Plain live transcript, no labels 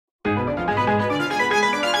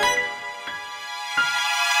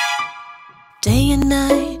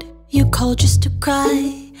call just to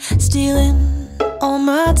cry, stealing all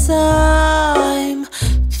my time.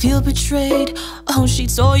 Feel betrayed, oh she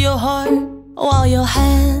tore your heart, while your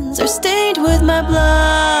hands are stained with my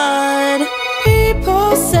blood.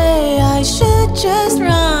 People say I should just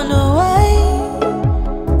run away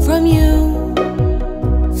from you.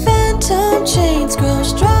 Phantom chains grow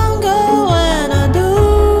stronger when I do.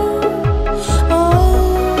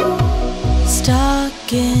 Oh,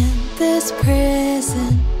 stuck in this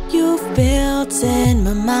prison you've built in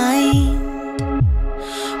my mind.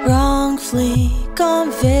 Wrongfully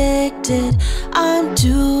convicted, I'm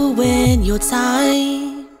doing your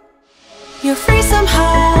time. You're free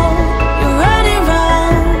somehow, you're running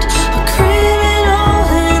around, a criminal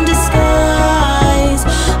in disguise.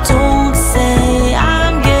 Don't say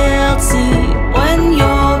I'm guilty when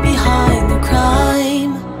you're behind the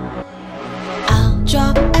crime. I'll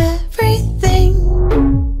drop everything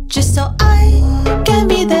just so I can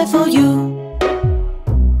be there for you.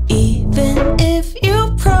 Even if you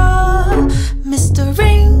promise to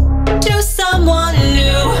ring to someone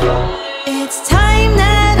new. It's time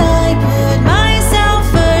that I put myself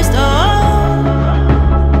first. Oh,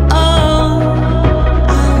 oh,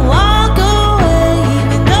 I'll walk away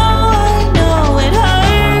even though I know it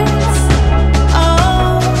hurts.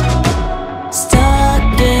 Oh,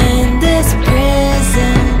 stuck in this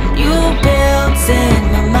prison you built in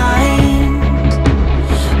my mind.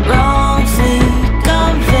 Wrongfully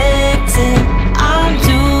convicted, I'm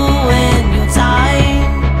doing your time.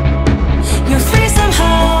 You're free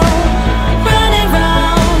somehow, running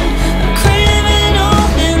round, a criminal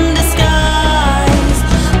in disguise.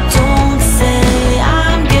 Don't say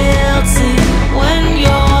I'm guilty when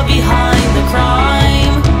you're behind the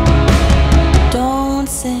crime. Don't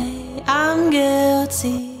say I'm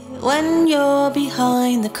guilty when you're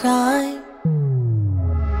behind the crime.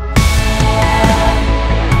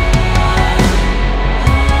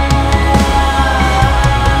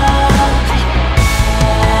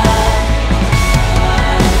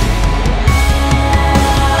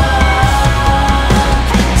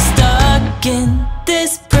 Stuck in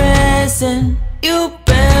this prison you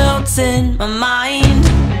built in my mind.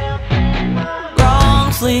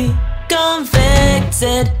 Wrongfully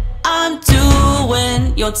convicted, I'm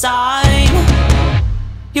doing your time.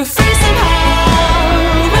 You're free somehow,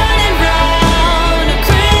 running round, a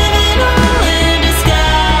criminal in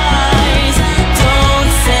disguise. Don't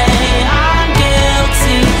say I'm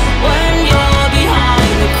guilty when you're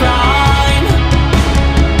behind the crime.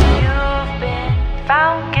 You've been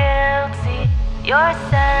found guilty, you're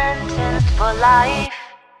sentenced for life.